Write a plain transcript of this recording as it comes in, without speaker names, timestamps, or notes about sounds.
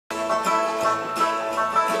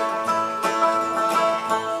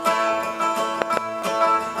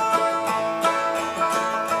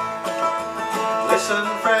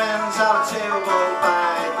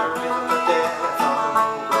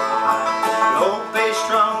bass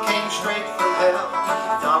drum came straight from hell.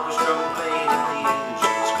 Dodworth Drum played and the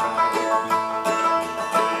angels cried.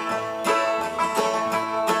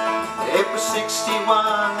 It was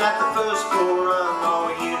 61 at the first bull run. All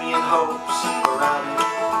Union hopes were routed.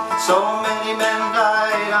 So many men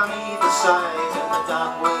died on either side, and the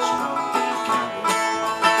Dodworth Drum beat counted.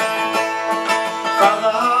 From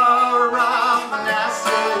the horror of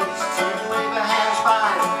Manassas to wave a hands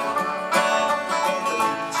by, the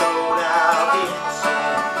beat told out the answer.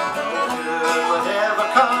 No good would ever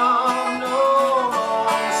come, no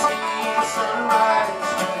more to see the sunrise.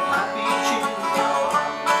 Happy June,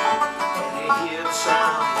 when you hear the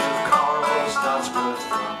sound of Carl's Dodworth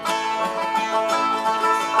Drum.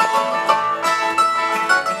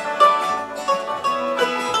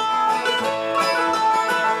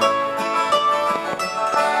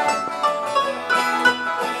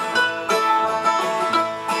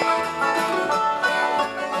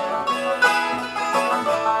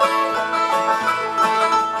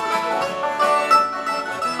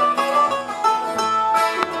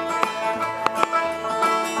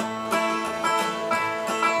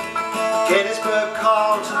 Gettysburg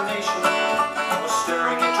called to the nation, a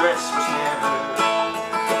stirring address was near heard.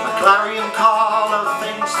 A clarion call of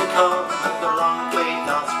things to come, and the long-played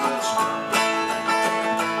Dodworth Drum.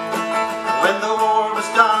 When the war was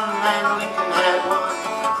done and Lincoln had won,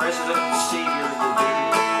 President and Savior will be.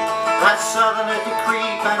 That Southerner to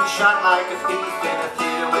creep and shot like a thief in a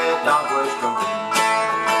theater where Dodworth Drum been.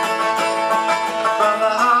 From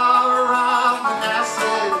the horror of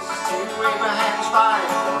Manassas to Abraham's fire,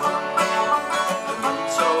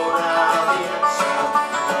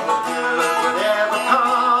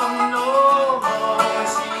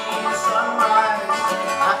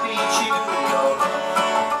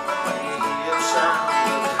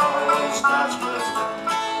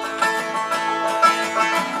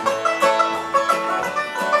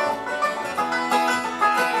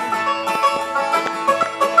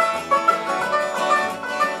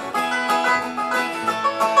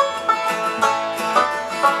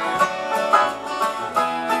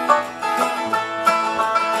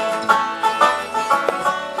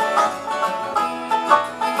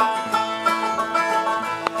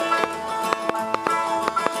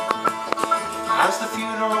 as the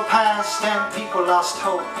funeral passed and people lost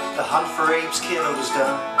hope, the hunt for apes killed was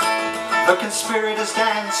done. The conspirators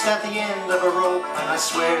danced at the end of a rope, and I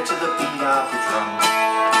swear to the beat of the drum.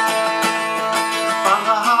 From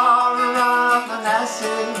the horror of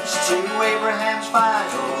Manassas to Abraham's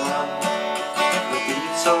final run, the beat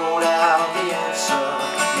told out the answer.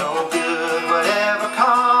 No good would ever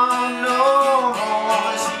come, no more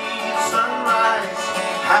to see the sunrise.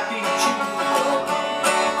 Happy June.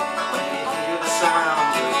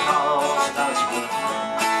 Sound of Carl's Dodworth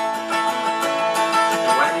Drum.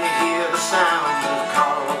 When you hear the sound of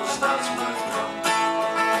Carl's Dodworth Drum.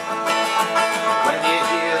 When you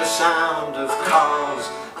hear the sound of Carl's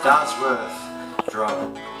Dodworth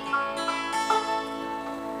Drum.